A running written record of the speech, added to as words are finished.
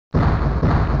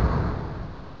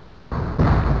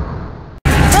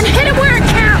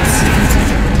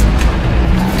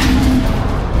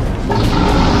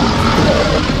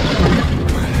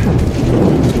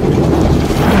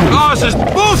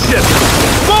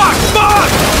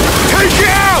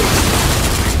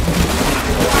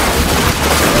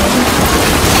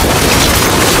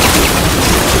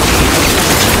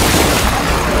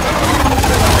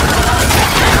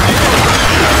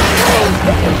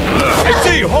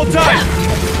Hold tight!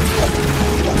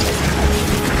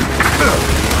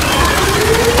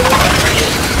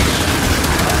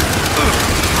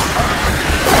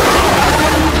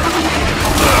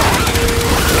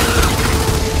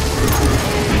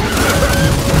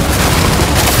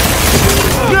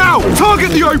 Now!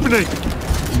 Target the opening!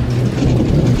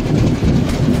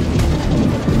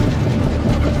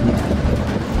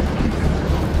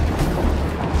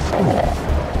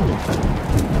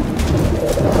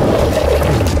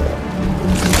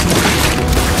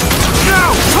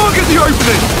 Now! Target the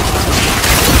opening!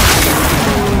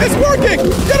 It's working!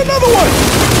 Get another one!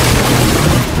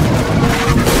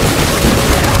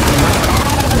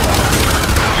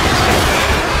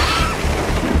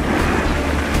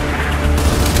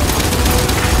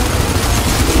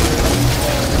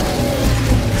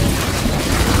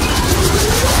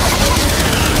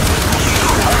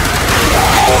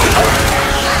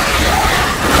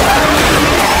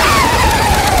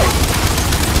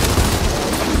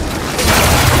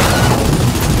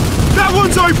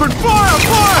 Open! Fire!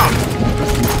 Fire!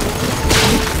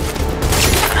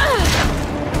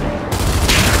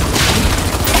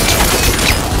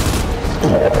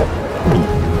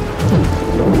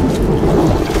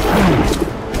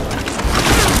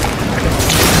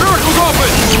 Miracle's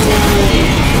open!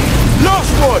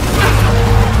 Last one!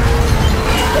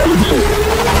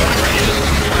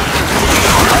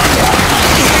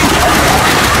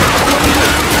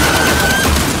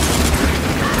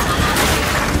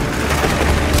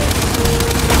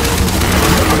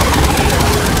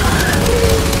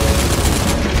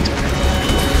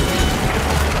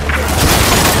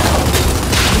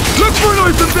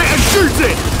 Open bit and shoot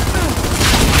it!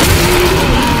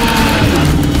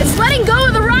 It's letting go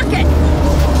of the rocket!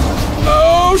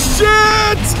 Oh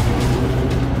shit!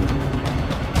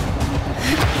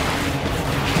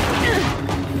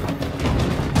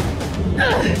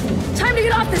 Time to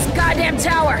get off this goddamn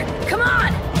tower! Come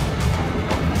on!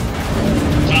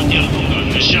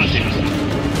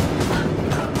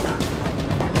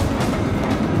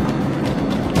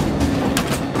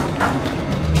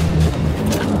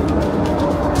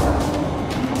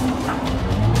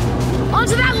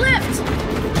 Onto that lift!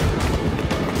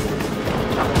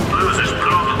 Losers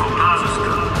protocol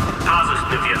Tazus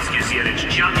Nevietski zjereč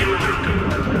 4 minuty.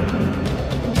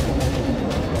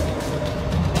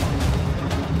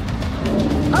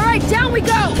 All right, down we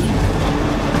go!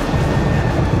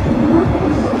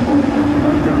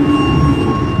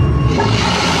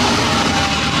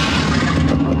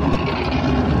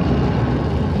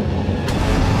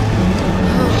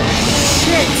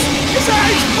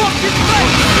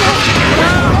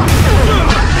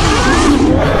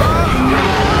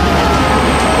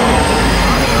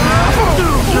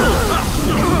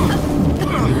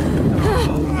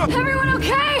 Everyone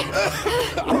okay?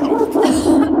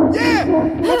 Yeah!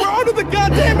 We're onto the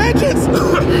goddamn engines!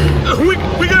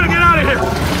 we gotta get out of here!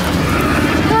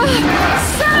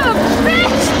 Son of a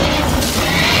bitch!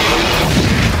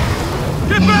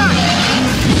 Get back!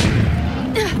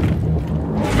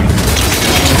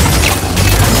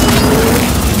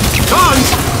 Tons?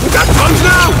 We got tons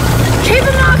now! Keep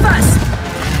them off us!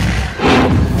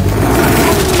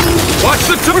 Watch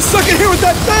the... We're stuck in here with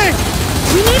that thing!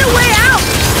 We need a way out!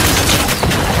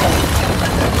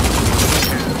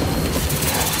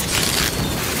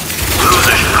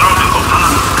 Losers protocol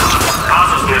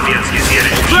Tazus Nevietski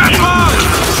zjereč 4 minuty.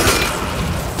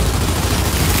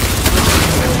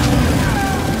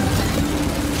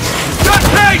 Got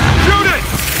Kate! Shoot it!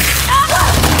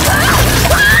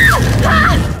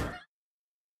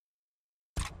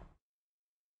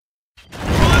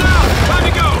 Pull it out! Time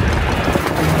to go!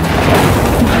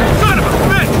 Son of a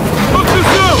bitch! Look too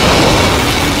soon!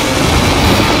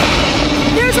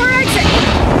 There's our exit!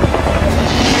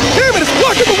 Damn it! It's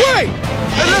blocking the way!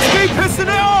 And let's keep pissing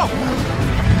it off!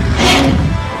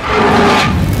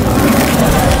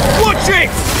 Watch it!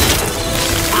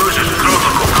 Losers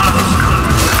protocol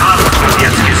Tazus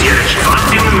Nevietski zjereč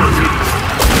 20 minuty.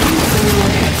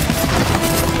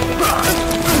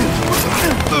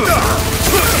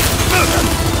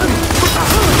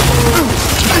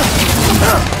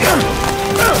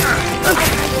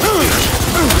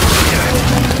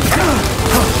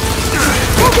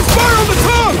 Focus fire on the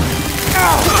tongue!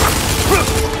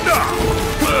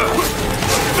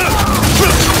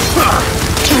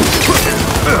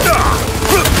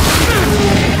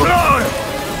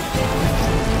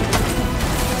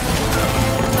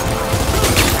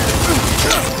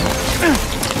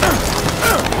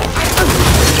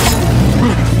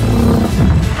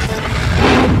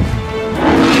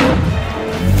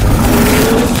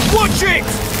 Watch it!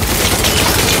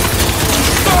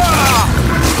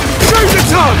 Shoot the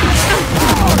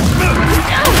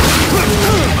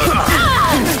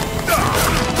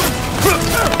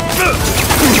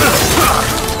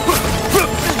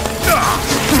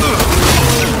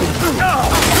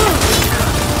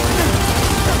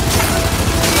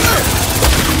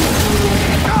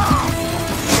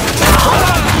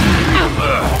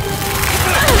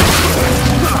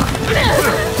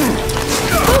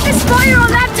Focus fire on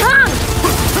that tongue!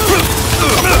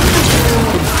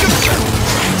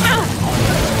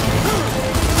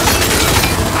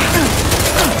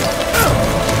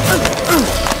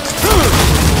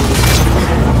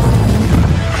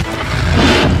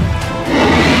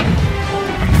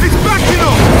 It's backing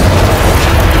up!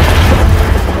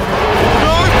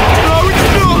 No, it's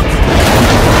not!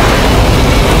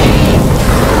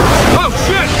 Oh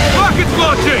shit! Rocket's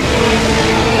launching!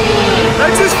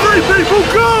 Exit's free, people,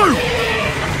 go!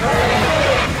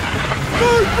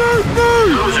 Move!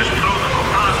 Closers protocol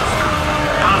Azov.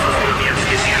 Azov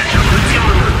немецкий зверь.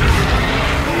 Делаю.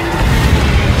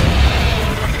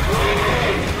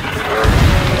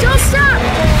 Don't stop!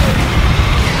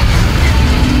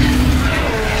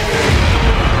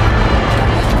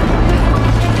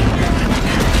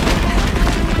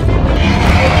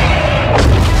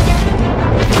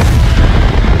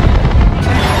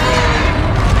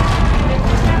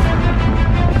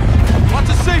 What's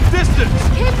a safe distance?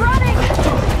 Keep running!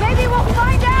 Maybe we'll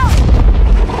find out!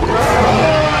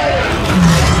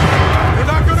 You're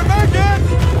not gonna make it!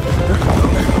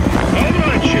 All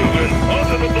right, children.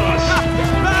 Onto the bus.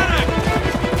 Medic!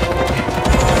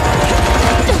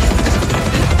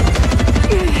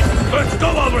 Let's go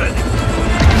already.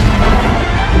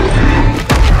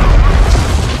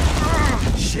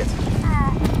 Shit.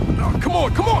 Oh,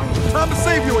 come on! Time to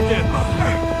save you again.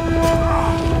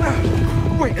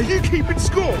 Wait, are you keeping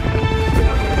score?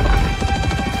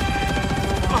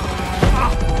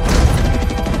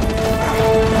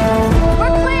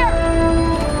 We're clear!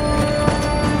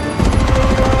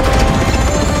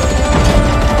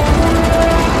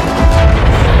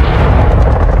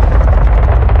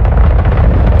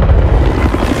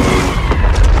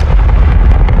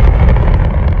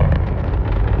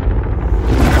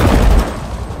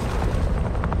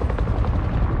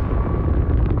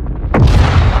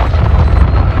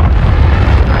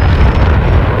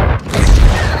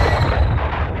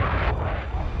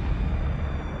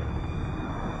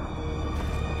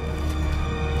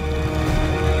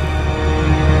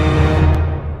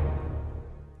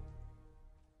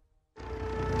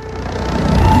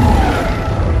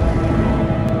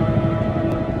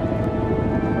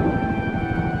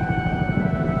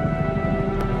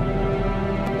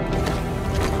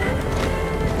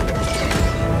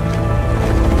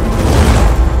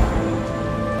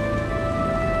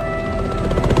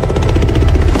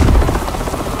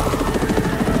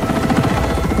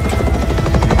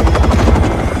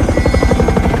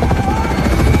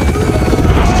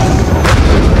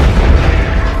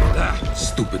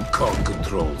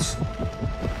 controls.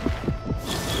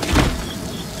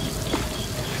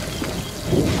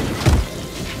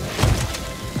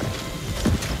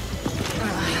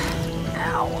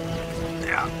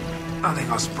 I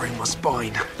think I sprained my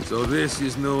spine. So this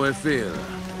is New Fear,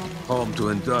 home to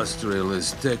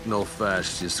industrialists,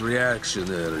 techno-fascists,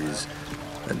 reactionaries,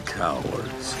 and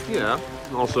cowards. Yeah,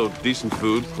 also decent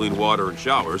food, clean water, and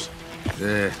showers.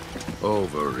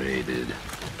 Overrated.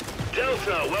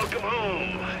 Delta, welcome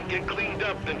home. Get cleaned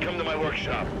up, then come to my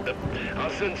workshop.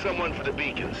 I'll send someone for the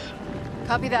beacons.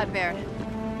 Copy that, Baird.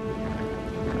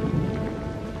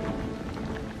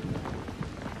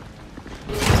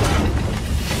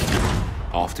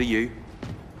 After you.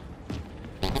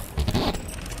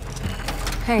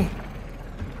 Hey.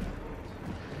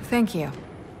 Thank you,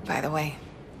 by the way.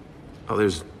 Oh,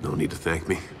 there's no need to thank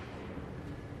me.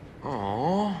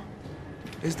 Aww.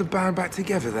 Is the band back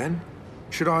together then?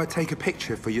 Should I take a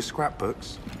picture for your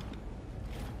scrapbooks?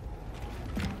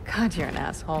 God, you're an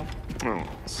asshole. Oh,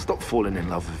 stop falling in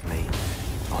love with me.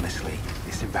 Honestly,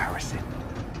 it's embarrassing.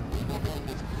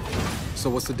 So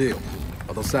what's the deal?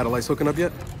 Are those satellites hooking up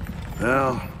yet?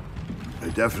 Well, they're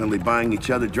definitely buying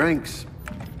each other drinks.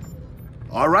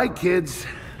 All right, kids.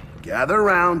 Gather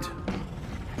around.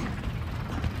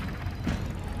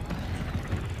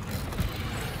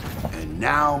 And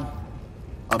now,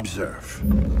 observe.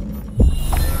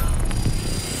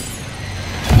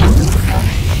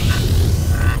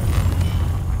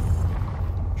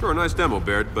 Sure, nice demo,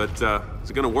 Baird, but is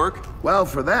it gonna work? Well,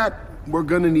 for that, we're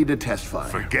gonna need a test fire.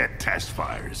 Forget test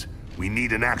fires. We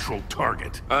need an actual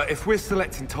target. If we're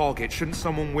selecting targets, shouldn't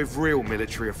someone with real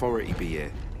military authority be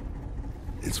here?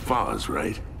 It's Foz,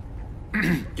 right?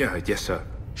 Yeah, yes, sir.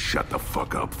 Shut the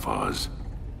fuck up, Foz.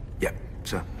 Yep,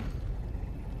 sir.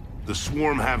 The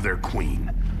Swarm have their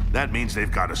queen. That means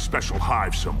they've got a special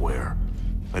hive somewhere.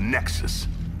 A nexus.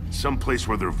 Someplace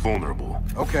where they're vulnerable.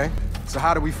 Okay, so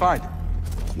how do we find it?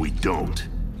 We don't.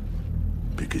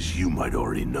 Because you might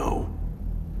already know.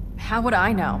 How would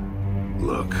I know?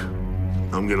 Look,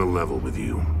 I'm gonna level with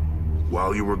you.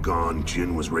 While you were gone,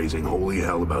 Jin was raising holy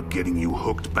hell about getting you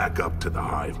hooked back up to the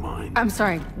hive mind. I'm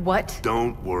sorry, what?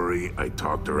 Don't worry, I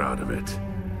talked her out of it.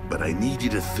 But I need you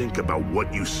to think about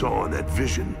what you saw in that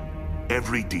vision.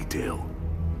 Every detail.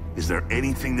 Is there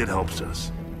anything that helps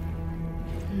us?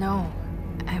 No.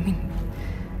 I mean,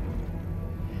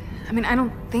 I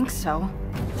don't think so.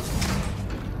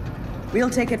 We'll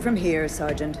take it from here,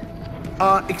 Sergeant.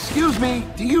 Excuse me,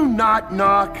 do you not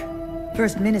knock?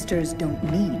 First Ministers don't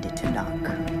need to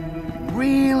knock.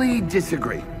 Really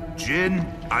disagree. Jin,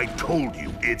 I told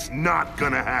you, it's not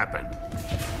gonna happen.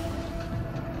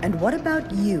 And what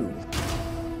about you?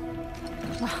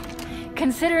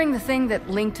 Considering the thing that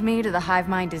linked me to the hive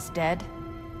mind is dead,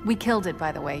 we killed it,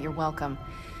 by the way, you're welcome.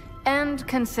 And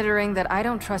considering that I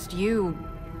don't trust you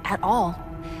at all,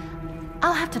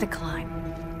 I'll have to decline.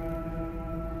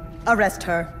 Arrest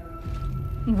her.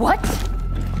 What?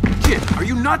 Jin, are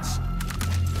you nuts?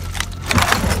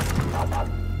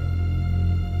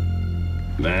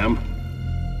 Ma'am?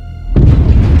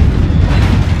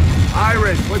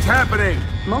 Iris, what's happening?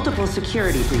 Multiple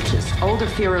security breaches. Old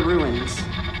Ophira ruins.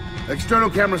 External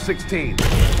camera 16.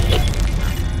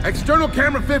 External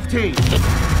camera 15.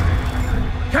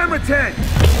 Camera 10.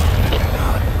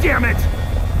 Oh, damn it!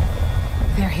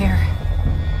 They're here.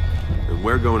 And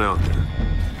we're going out there.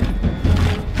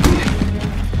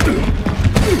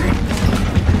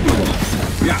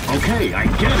 Yeah, okay, I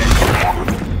get it.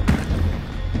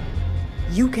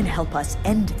 You can help us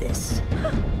end this.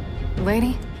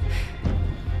 Lady,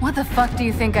 what the fuck do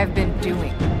you think I've been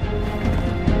doing?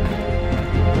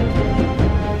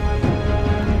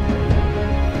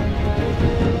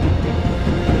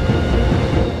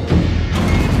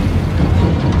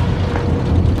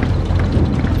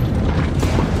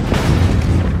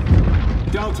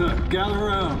 Delta, gather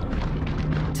around.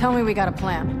 Tell me we got a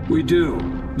plan. We do.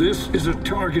 This is a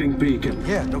targeting beacon.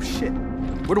 Yeah, no shit.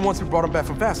 We're the ones who brought him back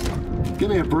from Vasco. Give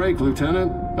me a break,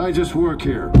 Lieutenant. I just work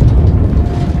here.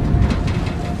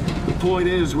 The point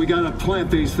is, we gotta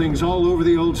plant these things all over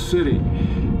the old city.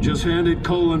 Just handed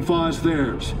Cole and Foz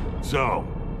theirs. So,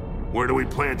 where do we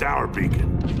plant our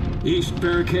beacon? East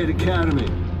Barricade Academy.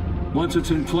 Once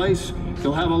it's in place,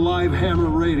 you'll have a live hammer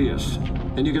radius,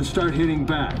 and you can start hitting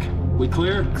back. We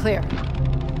clear? Clear.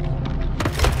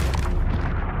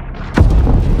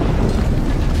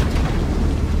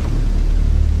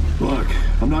 Look,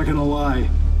 I'm not gonna lie.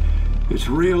 It's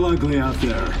real ugly out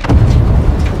there.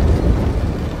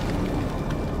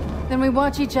 Then we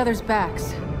watch each other's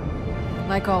backs.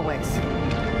 Like always.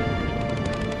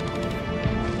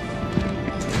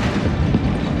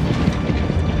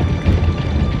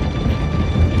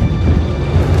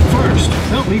 First,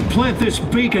 help me plant this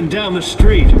beacon down the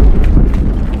street.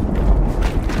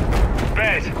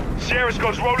 Bed,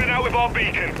 Sierrascope's rolling out with our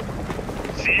beacon.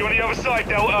 See you on the other side,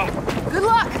 Delta. Good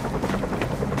luck!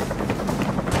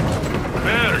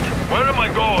 Baird, where am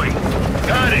I going?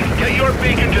 Got it. Get your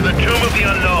beacon to the Tomb of the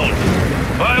Unknown.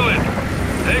 Violet,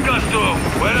 take us to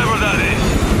wherever that is.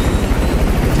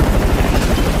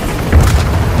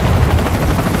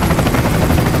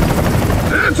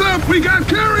 Hands up! We got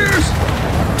carriers!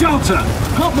 Delta,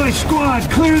 help my squad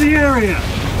clear the area!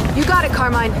 You got it,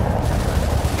 Carmine.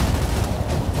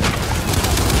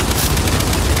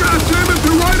 God damn it,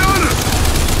 they're right on us!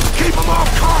 Keep them off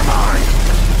Carmine!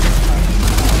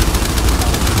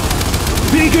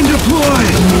 Beacon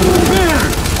deployed! There!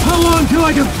 How long till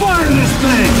I can fire this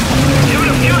thing? Give it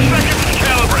a few seconds to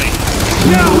calibrate.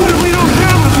 Yeah, what if we don't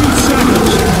have a few seconds?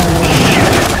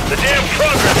 The damn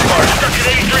progress bar stuck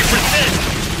at 83%.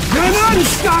 Then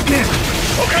unstuck it!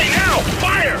 Okay, now!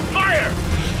 Fire! Fire!